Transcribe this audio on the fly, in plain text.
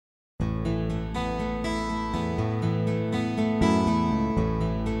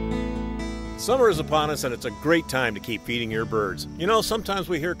Summer is upon us and it's a great time to keep feeding your birds. You know, sometimes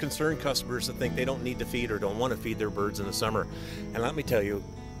we hear concerned customers that think they don't need to feed or don't want to feed their birds in the summer. And let me tell you,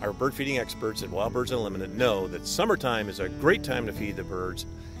 our bird feeding experts at Wild Birds Unlimited know that summertime is a great time to feed the birds,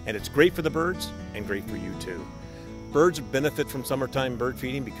 and it's great for the birds and great for you too. Birds benefit from summertime bird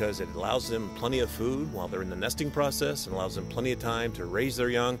feeding because it allows them plenty of food while they're in the nesting process and allows them plenty of time to raise their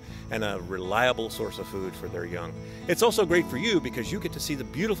young and a reliable source of food for their young. It's also great for you because you get to see the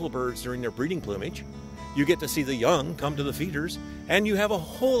beautiful birds during their breeding plumage. You get to see the young come to the feeders, and you have a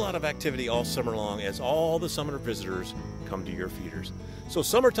whole lot of activity all summer long as all the summer visitors come to your feeders. So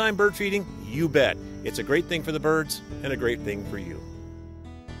summertime bird feeding, you bet. It's a great thing for the birds and a great thing for you.